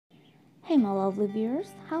Hey my lovely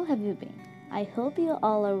viewers, how have you been? I hope you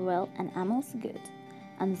all are well and I'm also good.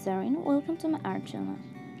 I'm Zareen, welcome to my art channel.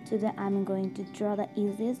 Today I'm going to draw the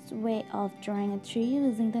easiest way of drawing a tree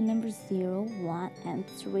using the numbers 0, 1 and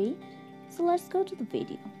 3. So let's go to the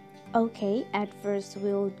video. Okay, at first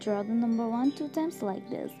we will draw the number 1 two times like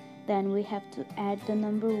this. Then we have to add the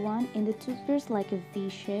number 1 in the two pairs like a V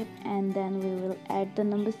shape, and then we will add the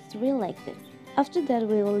number 3 like this. After that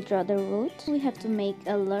we will draw the root. We have to make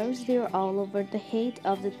a large 0 all over the head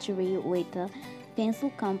of the tree with a pencil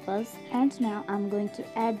compass. And now I'm going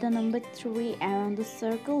to add the number 3 around the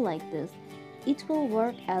circle like this. It will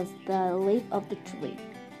work as the leaf of the tree.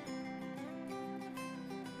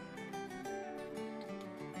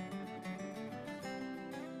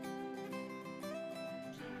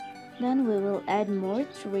 Then we will add more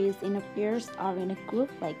trees in a pairs or in a group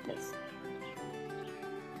like this.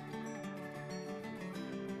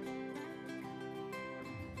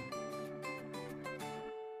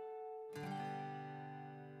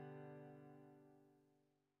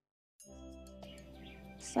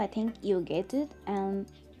 So I think you get it, and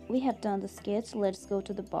we have done the sketch. Let's go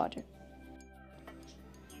to the border.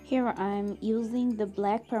 Here I'm using the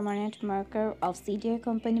black permanent marker of CDI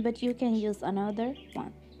company, but you can use another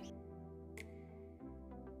one.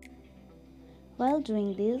 While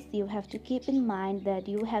doing this, you have to keep in mind that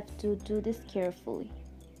you have to do this carefully.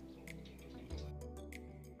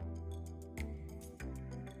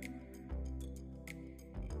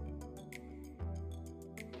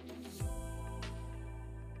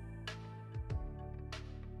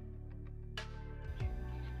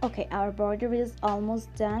 Okay, our border is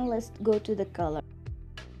almost done. Let's go to the color.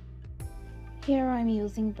 Here I'm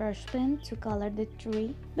using brush pen to color the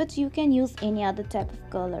tree, but you can use any other type of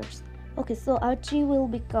colors. Okay, so our tree will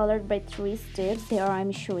be colored by 3 steps. Here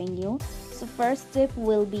I'm showing you. So first step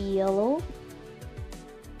will be yellow,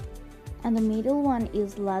 and the middle one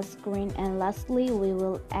is last green, and lastly we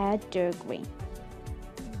will add dark green.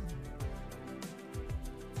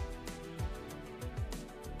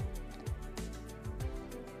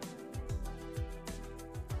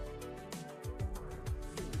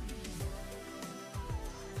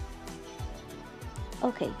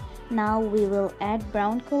 Okay, now we will add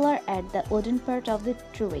brown color at the wooden part of the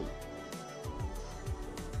tree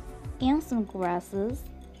and some grasses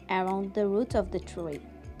around the root of the tree.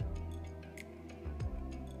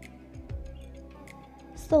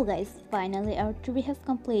 So guys, finally our tree has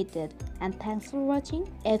completed, and thanks for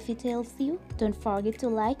watching. If it helps you, don't forget to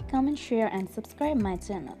like, comment, share and subscribe my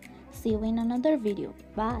channel. See you in another video.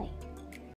 Bye.